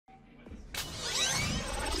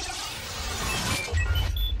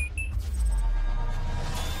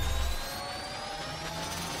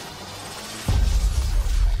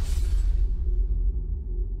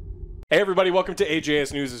Hey everybody, welcome to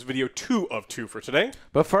AJS News. This is video 2 of 2 for today.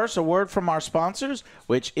 But first, a word from our sponsors,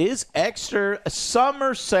 which is Extra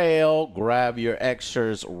Summer Sale. Grab your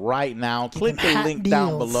extras right now. Click the link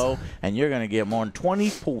down below, and you're going to get more than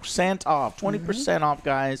 20% off. 20% off,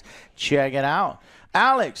 guys. Check it out.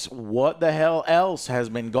 Alex, what the hell else has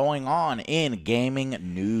been going on in gaming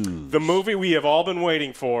news? The movie we have all been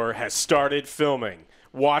waiting for has started filming.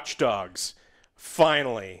 Watchdogs.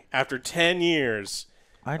 Finally, after 10 years...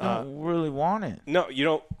 I don't really want it. No, you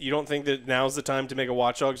don't think that now's the time to make a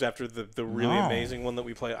Watch Dogs after the really amazing one that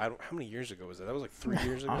we played? How many years ago was that? That was like 3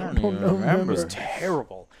 years ago. I don't even remember. It was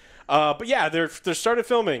terrible. But yeah, they're started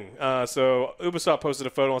filming. So Ubisoft posted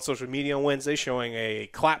a photo on social media on Wednesday showing a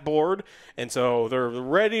clapboard, and so they're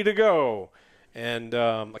ready to go. And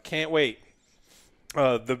I can't wait.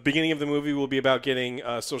 The beginning of the movie will be about getting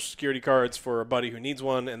Social Security cards for a buddy who needs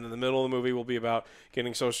one, and then the middle of the movie will be about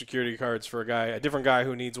getting Social Security cards for a different guy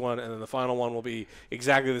who needs one, and then the final one will be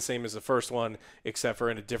exactly the same as the first one, except for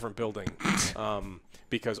in a different building.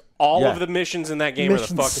 Because all of the missions in that game are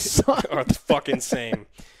the fucking same.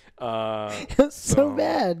 It's so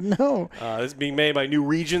bad. No. This is being made by New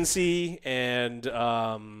Regency, and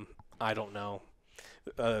I don't know.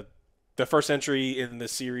 The first entry in the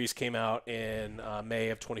series came out in May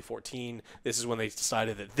of 2014. This is when they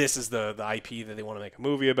decided that this is the IP that they want to make a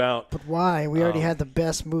movie about. But why? We already had the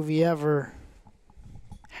best movie ever.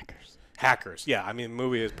 Hackers. Yeah, I mean, the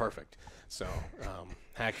movie is perfect. So,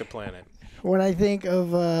 Hack the Planet. When I think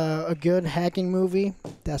of a good hacking movie,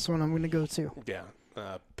 that's what I'm going to go to. Yeah.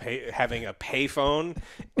 Having a payphone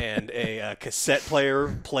and a cassette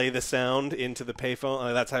player play the sound into the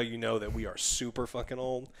payphone. That's how you know that we are super fucking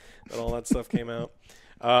old, that all that stuff came out.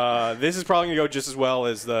 This is probably going to go just as well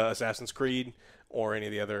as the Assassin's Creed or any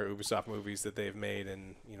of the other Ubisoft movies that they've made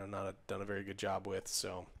and not done a very good job with.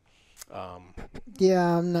 So,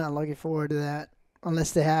 yeah, I'm not looking forward to that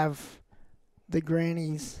unless they have the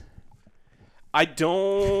grannies. I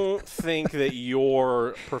don't think that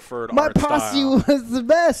your preferred My art posse style. was the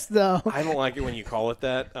best, though. I don't like it when you call it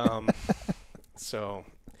that. So,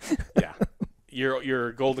 yeah,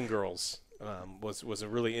 your Golden Girls was a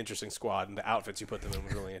really interesting squad, and the outfits you put them in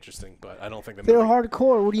were really interesting. But I don't think they're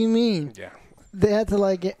hardcore. What do you mean? Yeah, they had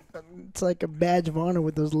to it's like a badge of honor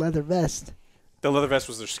with those leather vests. The leather vest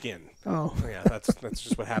was their skin. Oh, yeah, that's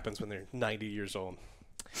just what happens when they're 90 years old.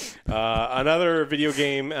 Another video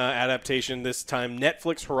game adaptation, this time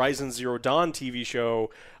Netflix Horizon Zero Dawn TV show,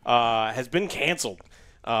 has been canceled.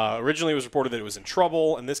 Originally, it was reported that it was in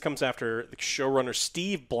trouble, and this comes after the showrunner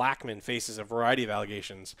Steve Blackman faces a variety of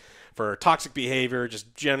allegations for toxic behavior,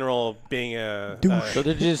 just general being a so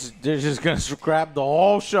they're just gonna scrap the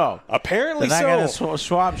whole show. Apparently, they're not gonna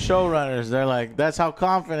swap showrunners. They're like, that's how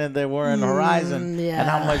confident they were in Horizon and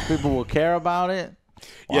how much people will care about it.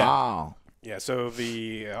 Wow. Yeah, so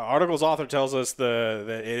the article's author tells us that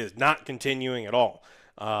it is not continuing at all.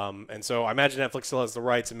 And so I imagine Netflix still has the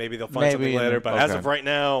rights, and maybe they'll find something later. But as of right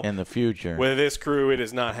now, in the future, with this crew, it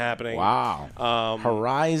is not happening. Wow.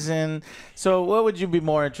 Horizon. So what would you be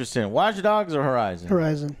more interested in, Watch Dogs or Horizon?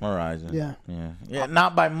 Horizon. Horizon. Yeah.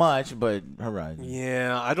 Not by much, but Horizon.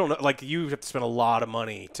 Yeah, I don't know. Like, you have to spend a lot of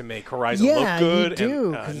money to make Horizon look good. You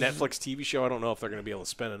do, and Netflix TV show, I don't know if they're going to be able to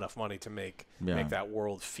spend enough money to make that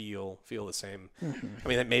world feel the same. I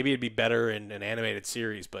mean, maybe it'd be better in an animated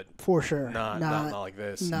series, but for sure, not like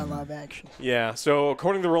this. Not live action. Yeah, so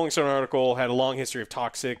according to the Rolling Stone article, had a long history of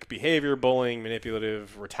toxic behavior, bullying,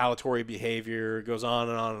 manipulative, retaliatory behavior. It goes on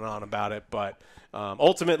and on and on about it, but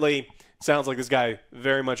ultimately, sounds like this guy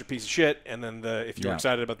very much a piece of shit. And then if you're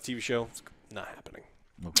excited about the TV show, it's not happening.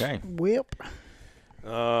 Okay. Whip.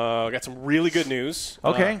 Got some really good news.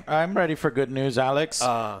 Okay, I'm ready for good news, Alex.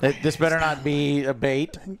 This better not be a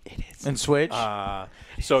bait and switch.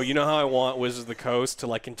 So you know how I want Wizards of the Coast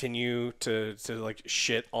to continue to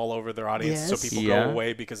shit all over their audience, so people go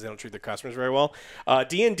away because they don't treat their customers very well.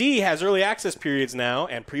 D&D has early access periods now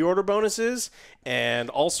and pre-order bonuses and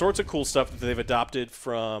all sorts of cool stuff that they've adopted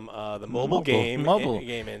from the mobile game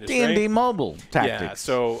industry. D&D mobile tactics. Yeah,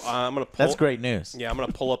 so I'm gonna. That's great news. Yeah, I'm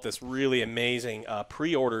gonna pull up this really amazing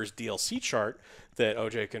pre-orders DLC chart that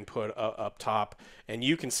OJ can put up top, and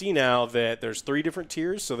you can see now that there's 3 different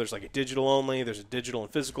tiers. So there's like a digital only, there's a digital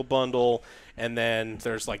and physical bundle, and then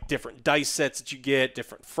there's like different dice sets that you get,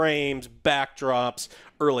 different frames, backdrops,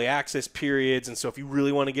 early access periods. And so if you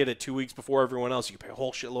really want to get it 2 weeks before everyone else, you can pay a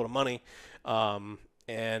whole shitload of money.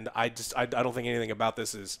 And I don't think anything about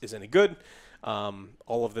this is any good. A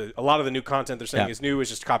lot of the new content they're saying is new, is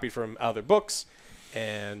just copied from other books.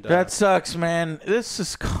 And that sucks, man.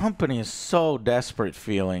 This company is so desperate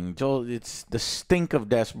feeling. Joel, it's the stink of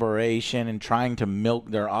desperation and trying to milk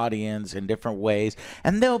their audience in different ways.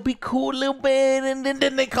 And they'll be cool a little bit, and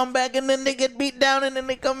then they come back, and then they get beat down, and then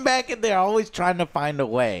they come back, and they're always trying to find a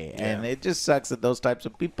way. Yeah. And it just sucks that those types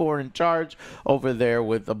of people are in charge over there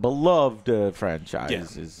with a beloved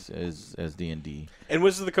franchise as D&D. And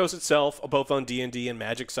Wizards of the Coast itself, both on D&D and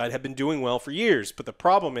Magic side, have been doing well for years. But the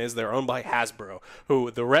problem is they're owned by Hasbro, who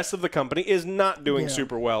the rest of the company is not doing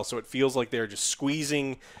super well. So it feels like they're just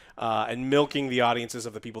squeezing and milking the audiences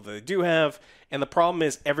of the people that they do have. And the problem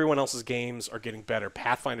is everyone else's games are getting better.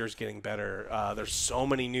 Pathfinder is getting better. There's so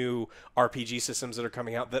many new RPG systems that are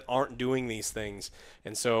coming out that aren't doing these things.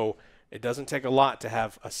 And so it doesn't take a lot to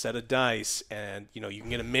have a set of dice, and you can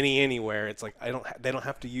get a mini anywhere. It's like they don't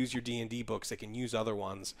have to use your D&D books; they can use other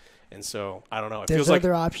ones. And so I don't know. It There's feels like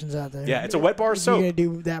other options out there. Yeah, it's a wet bar soap. You're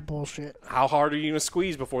gonna do that bullshit. How hard are you gonna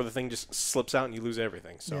squeeze before the thing just slips out and you lose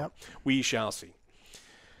everything? So we shall see.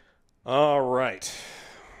 All right.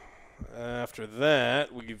 After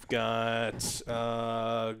that, we've got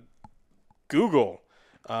Google.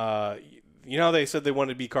 You know how they said they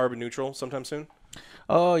wanted to be carbon neutral sometime soon?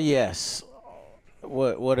 Oh yes.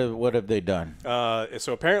 What have they done?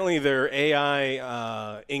 So apparently their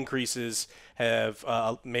AI increases have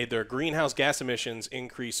made their greenhouse gas emissions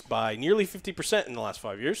increase by nearly 50% in the last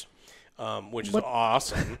 5 years, which is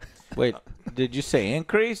awesome. Wait, did you say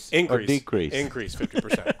increase or decrease? Increase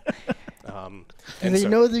 50%. And they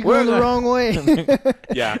know they're going the wrong way.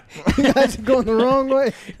 Yeah. You guys are going the wrong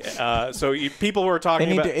way. So people were talking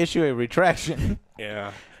They need about to issue a retraction.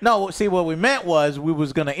 Yeah. No, see, what we meant was we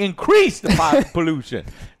was going to increase the pollution,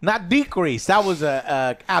 not decrease. That was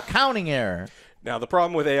a accounting error. Now, the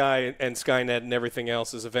problem with AI and Skynet and everything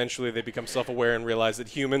else is eventually they become self-aware and realize that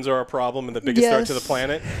humans are a problem and the biggest threat to the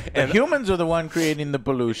planet. And humans are the one creating the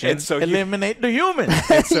pollution. And so eliminate the humans.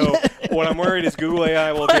 And so what I'm worried is Google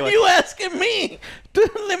AI will be like... Are you asking me to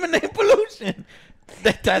eliminate pollution?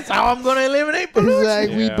 That's how I'm going to eliminate pollution. It's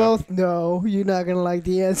like, we both know you're not going to like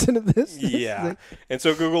the answer to this. Yeah. And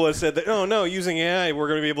so Google has said that, oh, no, using AI, we're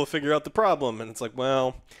going to be able to figure out the problem. And it's like,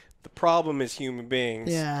 well... The problem is human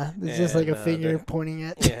beings. Yeah, it's just like a finger pointing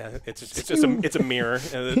at. Yeah, it's a mirror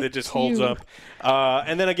that just holds up.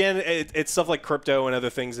 And then again, it's stuff like crypto and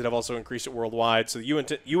other things that have also increased it worldwide. So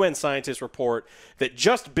the UN scientists report that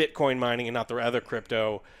just Bitcoin mining and not the other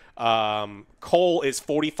crypto, coal is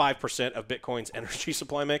 45% of Bitcoin's energy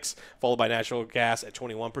supply mix, followed by natural gas at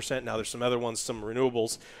 21%. Now there's some other ones, some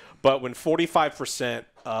renewables. But when 45%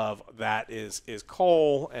 of that is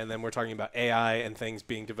coal, and then we're talking about AI and things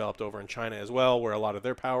being developed over in China as well, where a lot of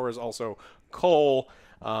their power is also coal,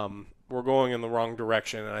 we're going in the wrong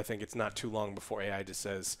direction. And I think it's not too long before AI just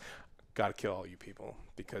says, got to kill all you people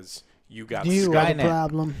because you got a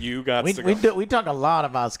problem. You got we talk a lot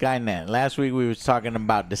about Skynet. Last week we was talking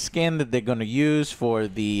about the skin that they're going to use for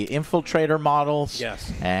the infiltrator models.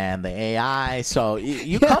 Yes. And the AI. So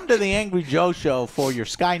you come to the Angry Joe show for your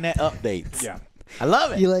Skynet updates. Yeah. I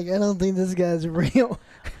love it. You're like, I don't think this guy's real.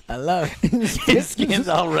 I love it. His skin's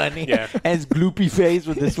all runny. Yeah. And his gloopy face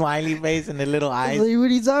with the smiley face and the little eyes. Like,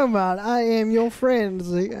 what are you talking about? I am your friend. It's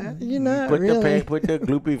like, you're not put really. Put the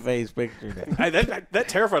gloopy face picture there. That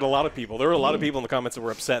terrified a lot of people. There were a lot of people in the comments that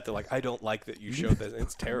were upset. They're like, I don't like that you showed this.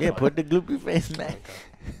 It's terrifying. Yeah, put the gloopy face back.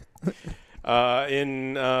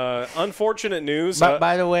 In unfortunate news.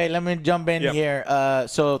 By the way, let me jump in here.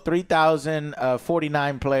 So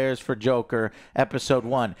 3,049 players for Joker, Episode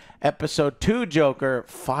 1. Episode 2 Joker,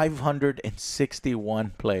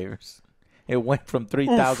 561 players. It went from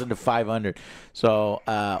 3,000 to 500. So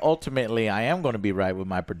ultimately, I am going to be right with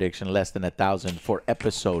my prediction, less than 1,000 for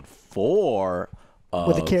Episode 4.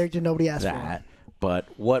 With a character nobody asked for. But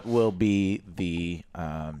what will be the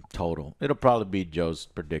total? It'll probably be Joe's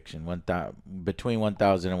prediction, between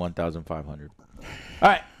 1,000 and 1,500. All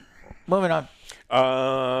right, moving on.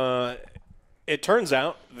 It turns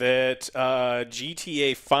out that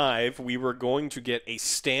GTA 5, we were going to get a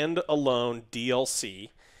standalone DLC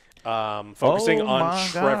focusing on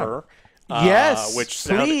Trevor. Yes, which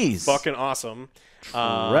sounded fucking awesome.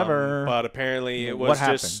 Trevor. But apparently it was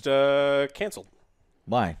just canceled.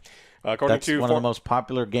 Why? That's one of the most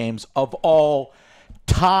popular games of all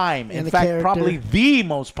time. In fact, probably the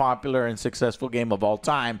most popular and successful game of all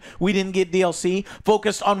time. We didn't get DLC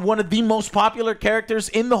focused on one of the most popular characters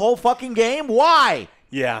in the whole fucking game. Why?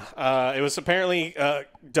 Yeah, it was apparently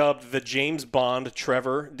dubbed the James Bond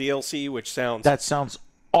Trevor DLC, which sounds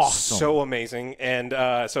awesome, so amazing. And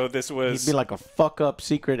so this was he'd be like a fuck up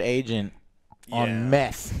secret agent on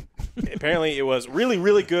meth. apparently it was really,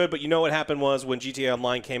 really good, but you know what happened was when GTA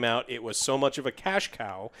Online came out, it was so much of a cash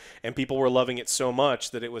cow, and people were loving it so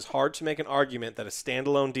much that it was hard to make an argument that a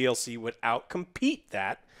standalone DLC would outcompete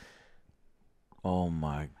that. Oh,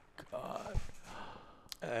 my God.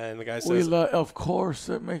 And the guy says... of course,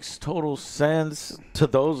 that makes total sense to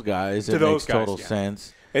those guys. To those guys, total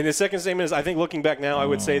sense. And the second statement is, I think looking back now, I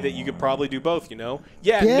would say that you could probably do both, you know?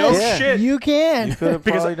 Yeah, Yes, no shit. You can. You could have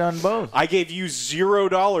probably done both. I gave you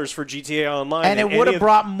 $0 for GTA Online. And it would have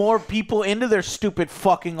brought more people into their stupid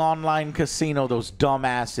fucking online casino, those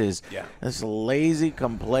dumbasses. Yeah. This lazy,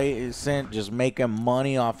 complacent, just making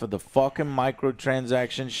money off of the fucking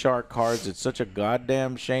microtransaction shark cards. It's such a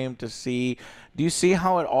goddamn shame to see. Do you see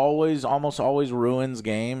how it almost always ruins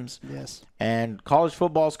games? Yes. And college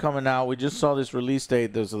football's coming out. We just saw this release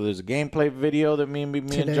date. There's a gameplay video that me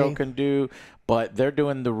and Joe can do. But they're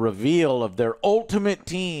doing the reveal of their ultimate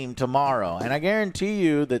team tomorrow. And I guarantee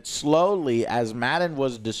you that slowly, as Madden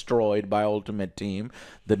was destroyed by Ultimate Team,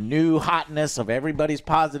 the new hotness of everybody's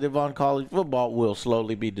positive on college football will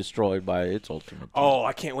slowly be destroyed by its Ultimate Team. Oh,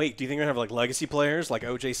 I can't wait. Do you think we're going to have like legacy players like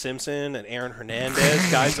O.J. Simpson and Aaron Hernandez,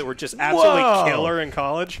 guys that were just absolutely killer in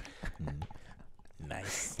college?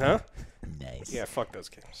 Nice. Huh? Nice. Yeah, fuck those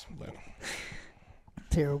games.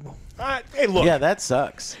 Terrible. Hey, look. Yeah, that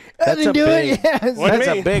sucks. I didn't do it. Yes. That's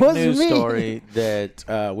a big Wasn't news me. story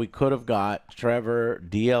that we could have got Trevor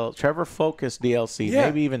focused DLC,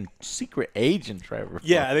 maybe even secret agent Trevor.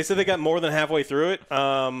 Yeah, they said they got more than halfway through it,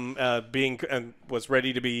 was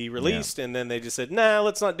ready to be released, and then they just said, "Nah,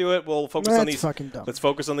 let's not do it. We'll focus on these. Fucking dumb. Let's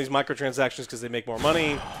focus on these microtransactions because they make more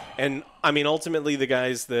money." And I mean, ultimately, the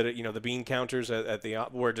guys that the bean counters at the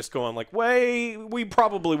were just going like, we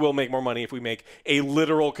probably will make more money if we make a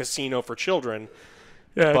literal casino for children."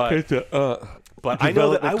 Yeah, but I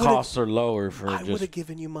know that I would costs are lower for. I would have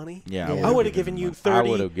given you money. Yeah, Yeah. I would have given you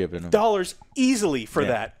 $30 easily for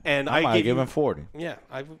that, and I might gave give you him 40. Yeah,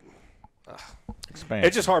 Expand.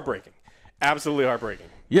 it's just heartbreaking, absolutely heartbreaking.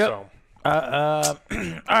 Yep. So. All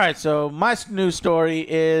right, so my news story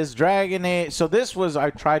is Dragon Age. So this was,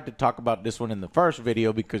 I tried to talk about this one in the first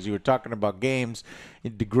video because you were talking about games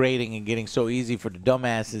degrading and getting so easy for the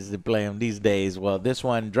dumbasses to play them these days. Well, this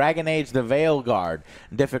one, Dragon Age the Veilguard,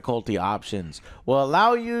 difficulty options, will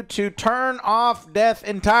allow you to turn off death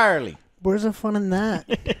entirely. Where's the fun in that?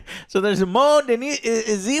 So there's a mode that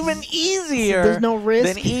is even easier. There's no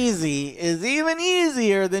risk. Than easy is even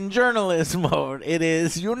easier than journalist mode. It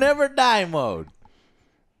is you never die mode.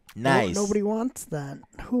 Nice. Nobody wants that.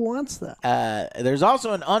 Who wants that? There's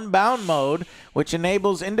also an unbound mode, which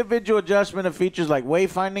enables individual adjustment of features like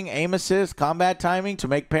wayfinding, aim assist, combat timing to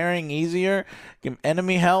make parrying easier,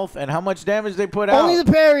 enemy health, and how much damage they put out. Only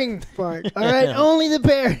the pairing part. All right, only the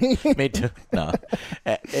pairing. Me too. No,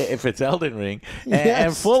 if it's Elden Ring. Yes.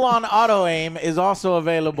 And full-on auto-aim is also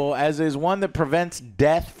available, as is one that prevents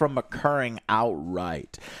death from occurring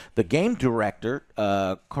outright. The game director,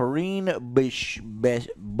 Corinne Boucher.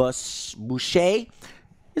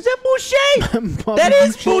 Is that Boucher? That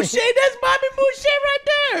is Boucher. That's Bobby Boucher right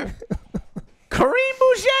there. Corinne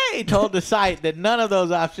Boucher told the site that none of those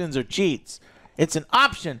options are cheats. It's an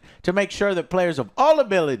option to make sure that players of all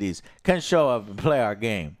abilities can show up and play our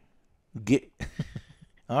game.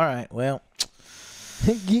 All right, well.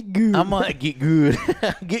 Get good. I'm going to get good.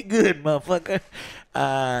 Get good, motherfucker.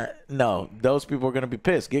 No, those people are going to be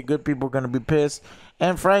pissed. Get good people are going to be pissed.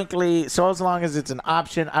 And frankly, so as long as it's an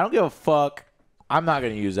option, I don't give a fuck. I'm not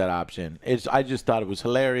going to use that option. I just thought it was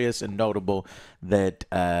hilarious and notable that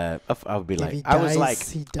I would be like, I was like,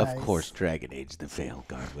 of course, Dragon Age the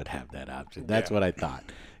Veilguard would have that option. That's what I thought,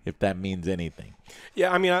 if that means anything.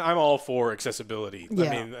 Yeah, I mean, I'm all for accessibility.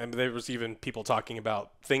 Yeah. I mean, there was even people talking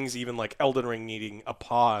about things even like Elden Ring needing a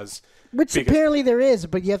pause. Which apparently there is,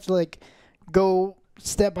 but you have to like go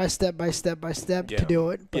step by step to do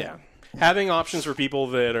it. But yeah. Having options for people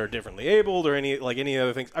that are differently abled or any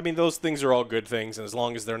other things. I mean, those things are all good things, and as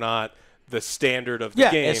long as they're not the standard of the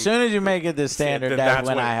game. Yeah, as soon as you make it the standard, that's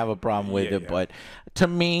when I have a problem with it. Yeah. But to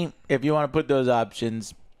me, if you want to put those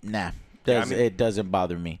options, nah. It doesn't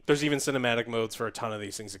bother me. There's even cinematic modes for a ton of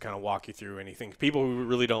these things that kind of walk you through anything. People who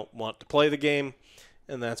really don't want to play the game,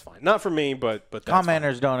 and that's fine. Not for me, but that's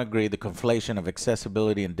commenters fine. Don't agree. The conflation of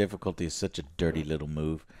accessibility and difficulty is such a dirty little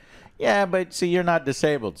move. Yeah, but see, you're not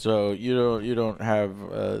disabled, so you don't have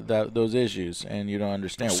those issues, and you don't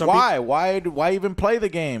understand why even play the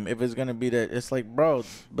game if it's gonna be that. It's like, bro,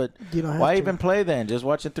 but why even play then? Just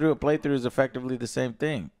watch it through. A playthrough is effectively the same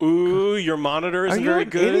thing. Ooh, your monitor isn't very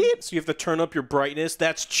good, idiot? so you have to turn up your brightness.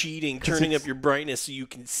 That's cheating. Turning up your brightness so you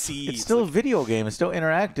can see. It's still a video game. It's still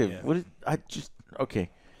interactive. Yeah. Okay,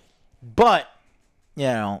 but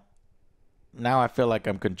now I feel like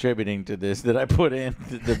I'm contributing to this that I put in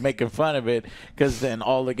to making fun of it, because then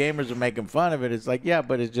all the gamers are making fun of it. It's like, yeah,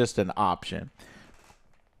 but it's just an option.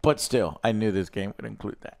 But still, I knew this game would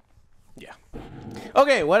include that. Yeah.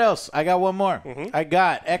 Okay, what else? I got one more. I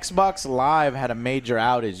got Xbox Live had a major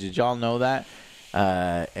outage. Did y'all know that?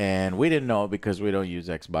 And we didn't know it because we don't use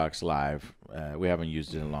Xbox Live. We haven't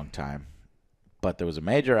used it in a long time. But there was a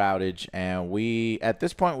major outage, and at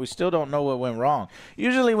this point, we still don't know what went wrong.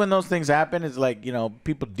 Usually when those things happen, it's like,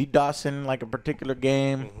 people DDoSing like a particular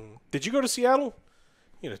game. Did you go to Seattle?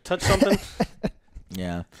 Touch something?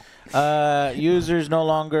 Yeah. Users no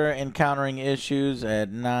longer encountering issues at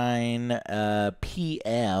 9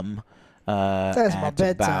 p.m. That's my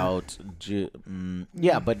bedtime.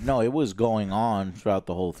 Yeah, but no, it was going on throughout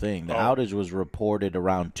the whole thing. The outage was reported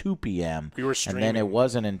around 2 p.m. We were streaming. And then it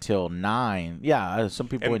wasn't until 9. Yeah, some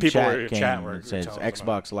people in chat came and said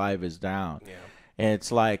Xbox Live is down. Yeah. And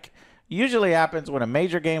it's like, usually happens when a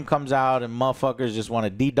major game comes out and motherfuckers just want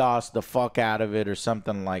to DDoS the fuck out of it or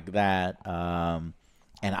something like that.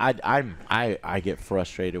 And I get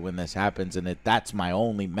frustrated when this happens, and that's my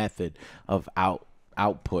only method of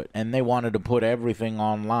output. And they wanted to put everything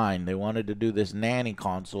online. They wanted to do this nanny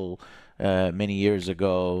console many years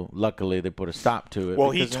ago. Luckily, they put a stop to it.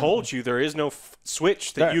 Well, he told you there is no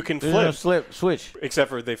switch that you can flip. No switch. Except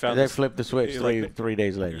for they flipped the switch three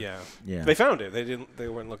days later. Yeah. They found it. They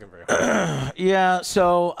weren't looking very hard. Yeah.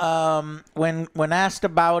 So when asked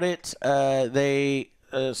about it, they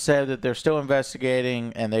said that they're still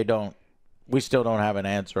investigating, and we still don't have an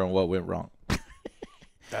answer on what went wrong.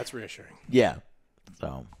 That's reassuring. Yeah.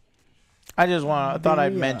 So I thought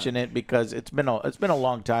I'd mention it because it's been a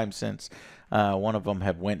long time since one of them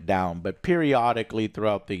have went down, but periodically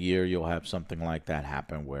throughout the year you'll have something like that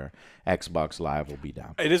happen where Xbox Live will be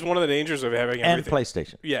down. It is one of the dangers of having everything. And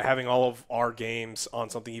PlayStation. Yeah, having all of our games on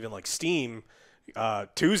something even like Steam.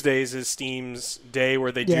 Tuesdays is Steam's day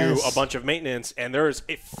where they do a bunch of maintenance, and there's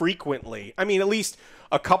frequently, at least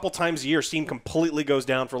a couple times a year, Steam completely goes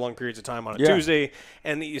down for long periods of time on a Tuesday,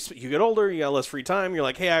 and you get older, you got less free time, you're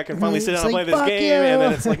like, hey, I can finally sit down and play this game, and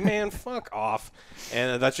then it's like, man, fuck off.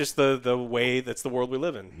 And that's just the way, that's the world we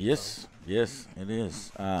live in. Yes, yes, it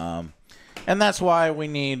is. And that's why we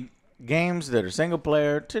need games that are single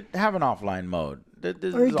player to have an offline mode.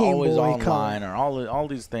 This is always online, or all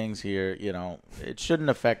these things here. It shouldn't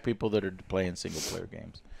affect people that are playing single player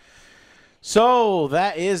games. So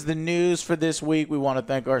that is the news for this week. We want to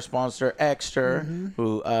thank our sponsor, Extra,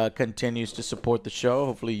 who continues to support the show.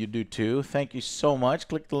 Hopefully you do too. Thank you so much.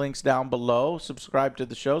 Click the links down below. Subscribe to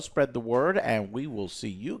the show. Spread the word. And we will see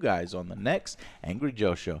you guys on the next Angry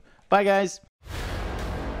Joe Show. Bye, guys.